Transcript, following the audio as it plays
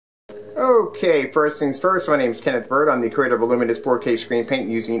Okay, first things first, my name is Kenneth Bird. I'm the creator of LUMINOUS 4K screen paint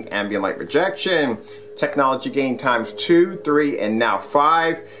using ambient light projection. Technology gain times 2, 3, and now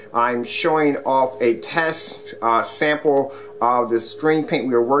 5. I'm showing off a test sample of the screen paint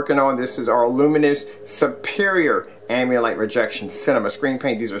we are working on. This is our LUMINOUS Superior ambient light projection cinema screen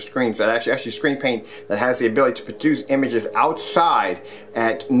paint. These are screens that actually screen paint that has the ability to produce images outside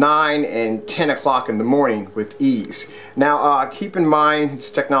at 9 and 10 o'clock in the morning with ease. Now keep in mind this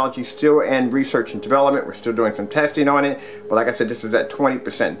technology is still in research and development. We're still doing some testing on it, but like I said, this is at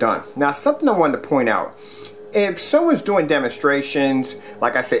 20% done. Now something I wanted to point out, if someone's doing demonstrations,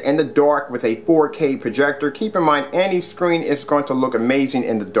 like I said, in the dark with a 4K projector, keep in mind any screen is going to look amazing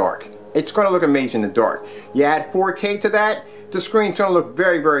in the dark. It's going to look amazing in the dark. You add 4K to that, the screen's going to look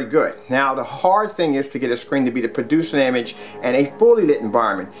very, very good. Now, the hard thing is to get a screen to produce an image in a fully lit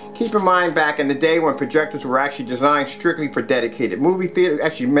environment. Keep in mind, back in the day when projectors were actually designed strictly for dedicated movie theater,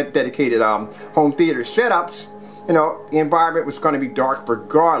 actually meant dedicated home theater setups, you know, the environment was going to be dark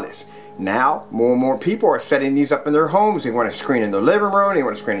regardless. Now, more and more people are setting these up in their homes. They want a screen in their living room, they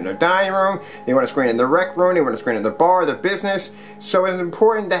want a screen in their dining room, they want a screen in their rec room, they want a screen in their bar, their business. So it's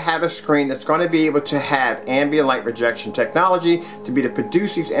important to have a screen that's going to be able to have ambient light projection technology to be able to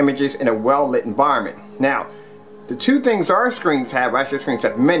produce these images in a well-lit environment. Now, the two things our screens have, actually screens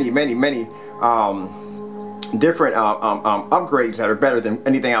have many different upgrades that are better than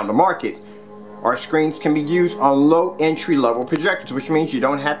anything out in the market. Our screens can be used on low entry level projectors, which means you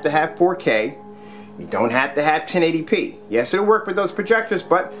don't have to have 4K, you don't have to have 1080p. Yes, it'll work with those projectors,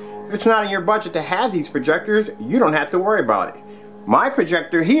 but if it's not in your budget to have these projectors, you don't have to worry about it. My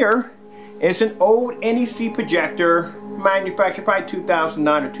projector here is an old NEC projector, manufactured probably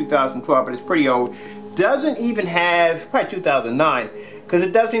 2009 or 2012, but it's pretty old. Doesn't even have, probably 2009, because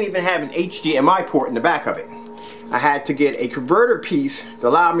it doesn't even have an HDMI port in the back of it. I had to get a converter piece to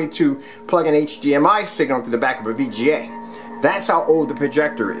allow me to plug an HDMI signal to the back of a VGA. That's how old the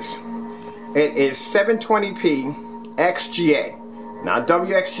projector is. It is 720p XGA, not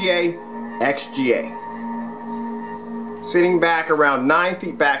WXGA, XGA. Sitting back around 9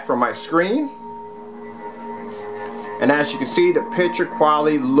 feet back from my screen. And as you can see, the picture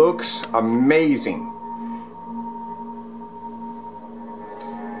quality looks amazing.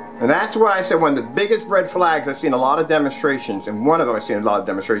 And that's why I said one of the biggest red flags I've seen a lot of demonstrations, and one of them I've seen a lot of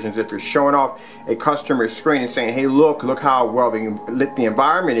demonstrations, if you're showing off a customer's screen and saying, hey, look how well lit the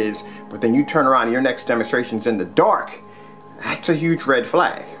environment is, but then you turn around and your next demonstration's in the dark, that's a huge red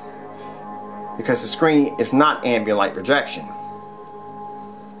flag. Because the screen is not ambient light projection.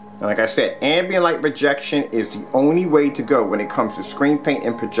 And like I said, ambient light projection is the only way to go when it comes to screen paint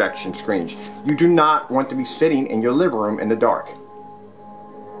and projection screens. You do not want to be sitting in your living room in the dark.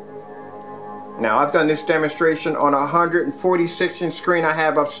 Now, I've done this demonstration on a 146-inch screen I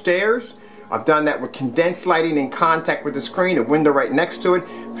have upstairs. I've done that with condensed lighting in contact with the screen, a window right next to it,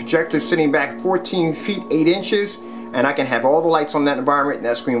 projector sitting back 14 feet 8 inches, and I can have all the lights on that environment and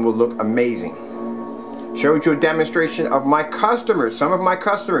that screen will look amazing. Showed you a demonstration of my customers, some of my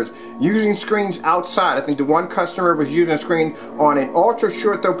customers, using screens outside. I think the one customer was using a screen on an ultra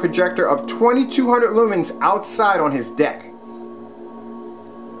short throw projector of 2200 lumens outside on his deck.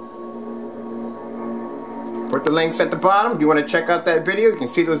 Put the links at the bottom. If you want to check out that video, you can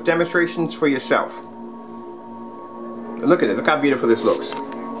see those demonstrations for yourself. Look at it. Look how beautiful this looks.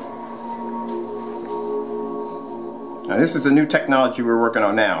 Now this is the new technology we're working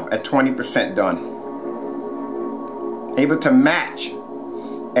on now at 20% done. Able to match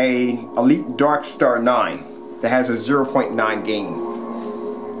a Elite Dark Star 9 that has a 0.9 gain.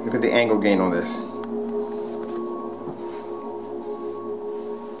 Look at the angle gain on this.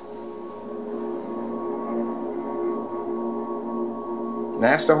 And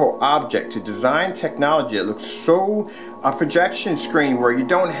that's the whole object, to design technology that looks so a projection screen where you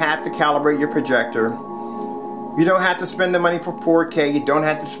don't have to calibrate your projector, you don't have to spend the money for 4K, you don't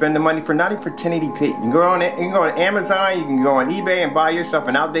have to spend the money for not even for 1080p. You can go on Amazon, you can go on eBay and buy yourself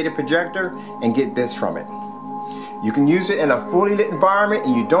an outdated projector and get this from it. You can use it in a fully lit environment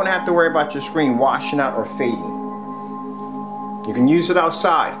and you don't have to worry about your screen washing out or fading. You can use it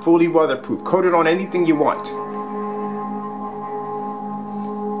outside, fully weatherproof, coated on anything you want.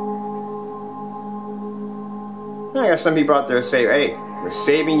 I got some people out there say, hey, we're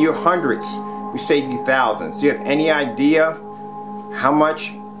saving you hundreds, we save you thousands. Do you have any idea how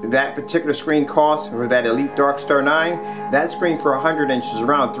much that particular screen costs for that Elite Dark Star 9? That screen for 100 inches is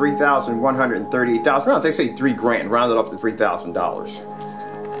around $3,138. Around, they say $3 grand, rounded off to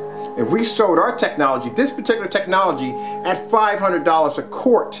 $3,000. If we sold our technology, this particular technology, at $500 a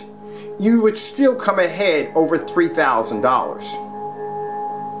quart, you would still come ahead over $3,000.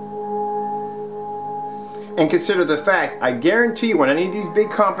 and consider the fact, I guarantee you when any of these big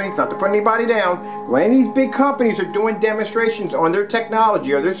companies, not to put anybody down, when any of these big companies are doing demonstrations on their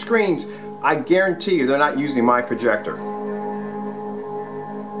technology or their screens, I guarantee you they're not using my projector.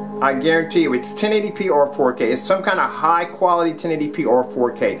 I guarantee you it's 1080p or 4K. It's some kind of high quality 1080p or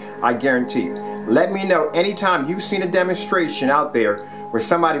 4K. I guarantee you. Let me know anytime you've seen a demonstration out there where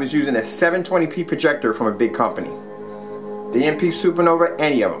somebody was using a 720p projector from a big company. DMP Supernova,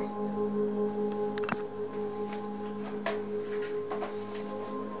 any of them.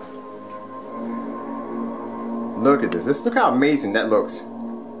 Look at this. Look how amazing that looks.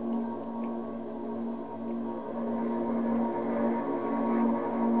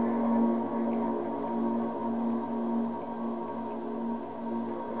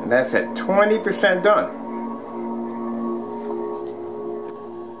 And that's at 20% done.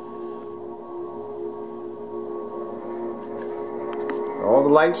 All the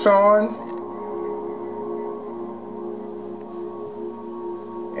lights on.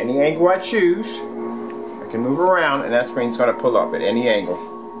 Any angle I choose, I can move around and that screen's going to pull up at any angle,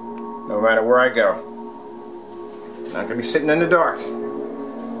 no matter where I go. I'm not going to be sitting in the dark.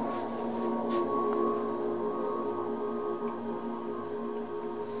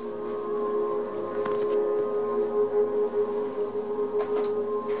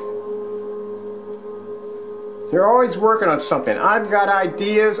 You're always working on something. I've got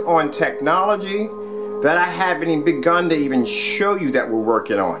ideas on technology that I haven't even begun to even show you that we're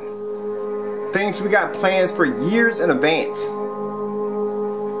working on. Things we got plans for years in advance.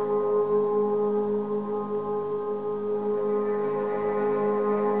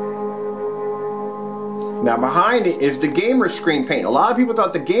 Now behind it is the gamer screen paint. A lot of people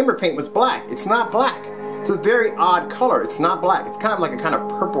thought the gamer paint was black. It's not black. It's a very odd color. It's not black. It's kind of like a kind of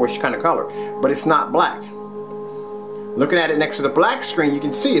purplish kind of color, but it's not black. Looking at it next to the black screen, you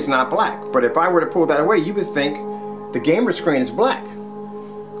can see it's not black. But if I were to pull that away, you would think the gamer screen is black.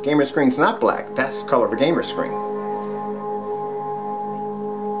 Gamer screen's not black. That's the color of a gamer screen.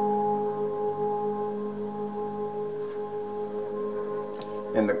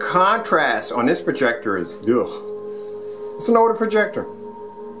 And the contrast on this projector is, ugh. It's an older projector.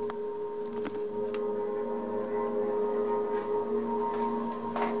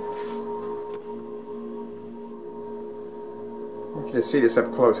 You can see this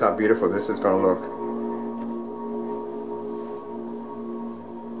up close, how beautiful this is going to look.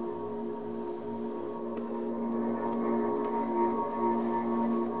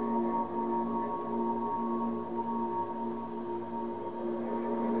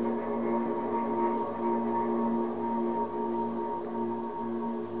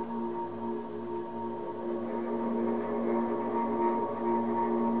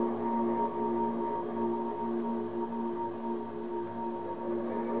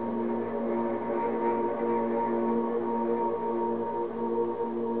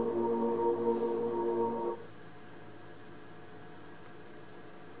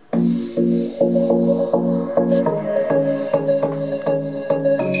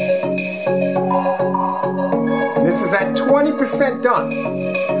 This is at 20% done.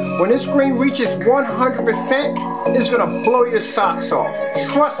 When this screen reaches 100%, it's going to blow your socks off.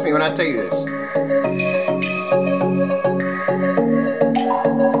 Trust me when I tell you this.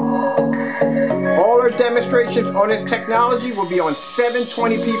 All our demonstrations on this technology will be on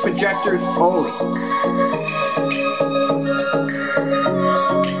 720p projectors only.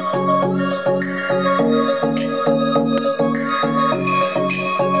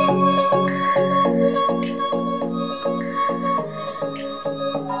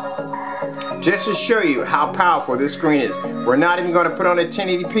 Just to show you how powerful this screen is. We're not even going to put on a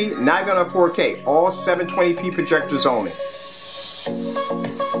 1080p, not even on a 4K. All 720p projectors only.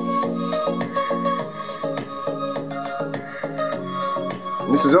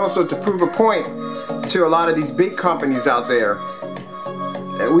 And this is also to prove a point to a lot of these big companies out there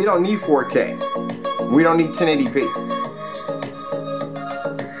that we don't need 4K. We don't need 1080p.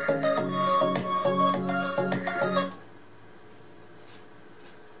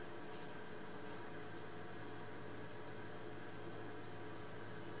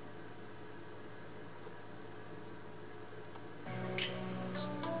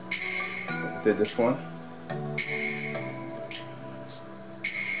 Did this one.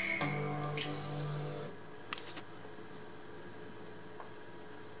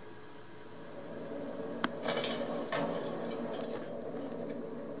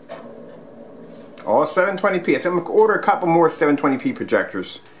 All 720p. I think I'm going to order a couple more 720p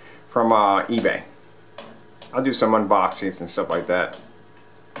projectors from eBay. I'll do some unboxings and stuff like that.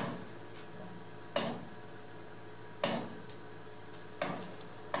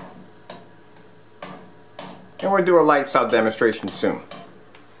 And we'll do a lights out demonstration soon.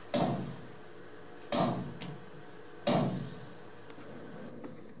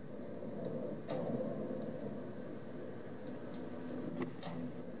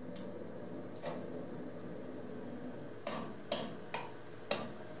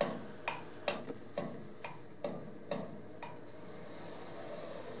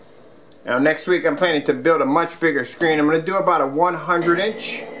 Now next week I'm planning to build a much bigger screen. I'm going to do about a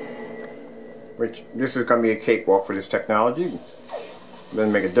 100-inch, which this is going to be a cakewalk for this technology.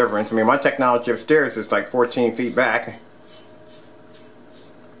 Doesn't make a difference. I mean, my technology upstairs is like 14 feet back.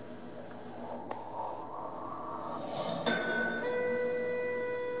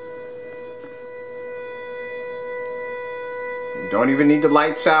 Don't even need the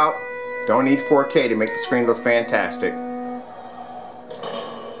lights out. Don't need 4K to make the screen look fantastic.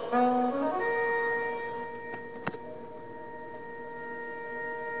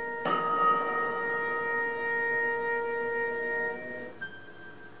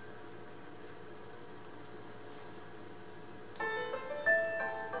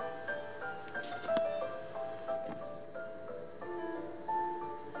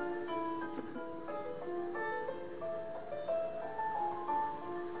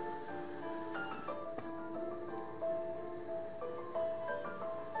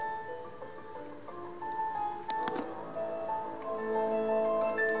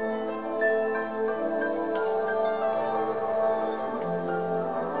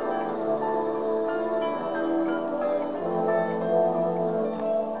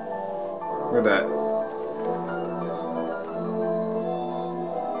 Look at that.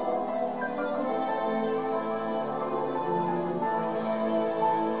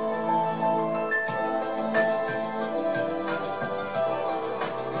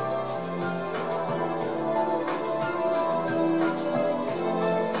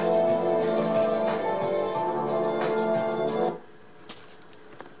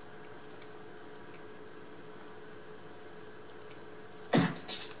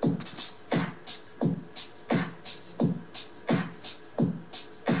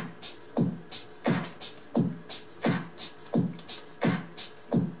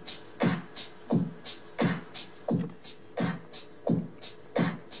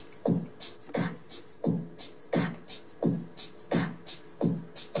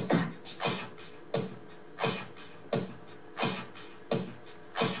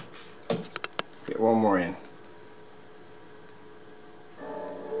 Get one more in.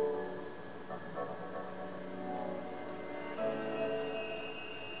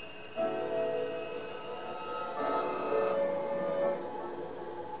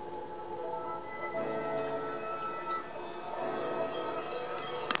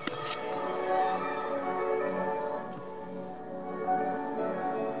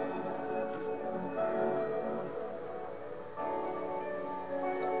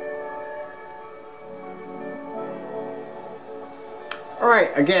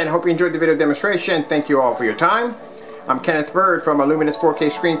 Alright, again, hope you enjoyed the video demonstration. Thank you all for your time. I'm Kenneth Bird from LUMINOUS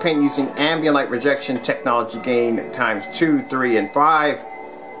 4K Screen Paint using ambient light rejection technology gain times 2, 3, and 5.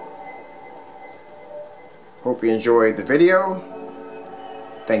 Hope you enjoyed the video.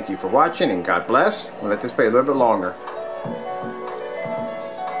 Thank you for watching and God bless. We'll let this play a little bit longer.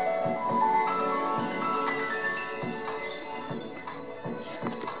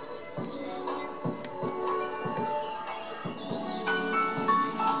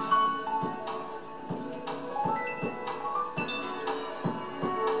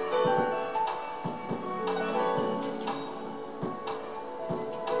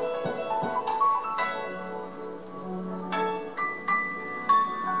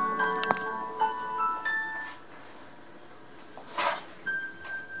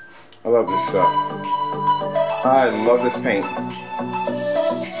 I love this stuff. I love this paint.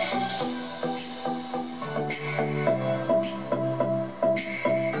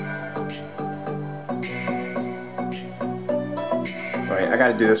 Alright, I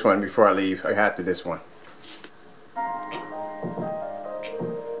gotta do this one before I leave. I have to do this one.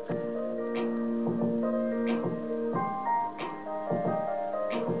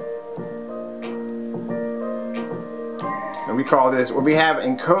 And we call this, what we have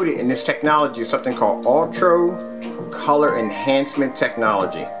encoded in this technology is something called Ultra Color Enhancement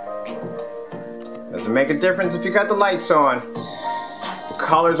Technology. Doesn't make a difference if you got the lights on. The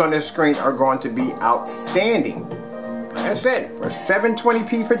colors on this screen are going to be outstanding. Like I said, a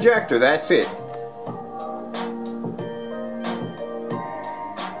 720p projector, that's it.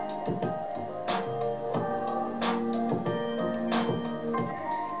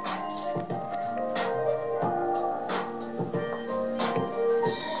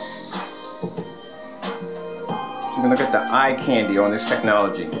 We're gonna look at the eye candy on this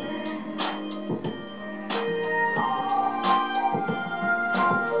technology.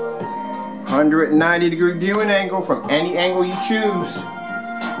 "190-degree viewing angle from any angle you choose."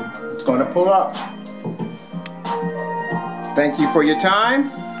 It's going to pull up. Thank you for your time.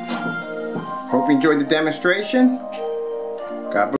 Hope you enjoyed the demonstration.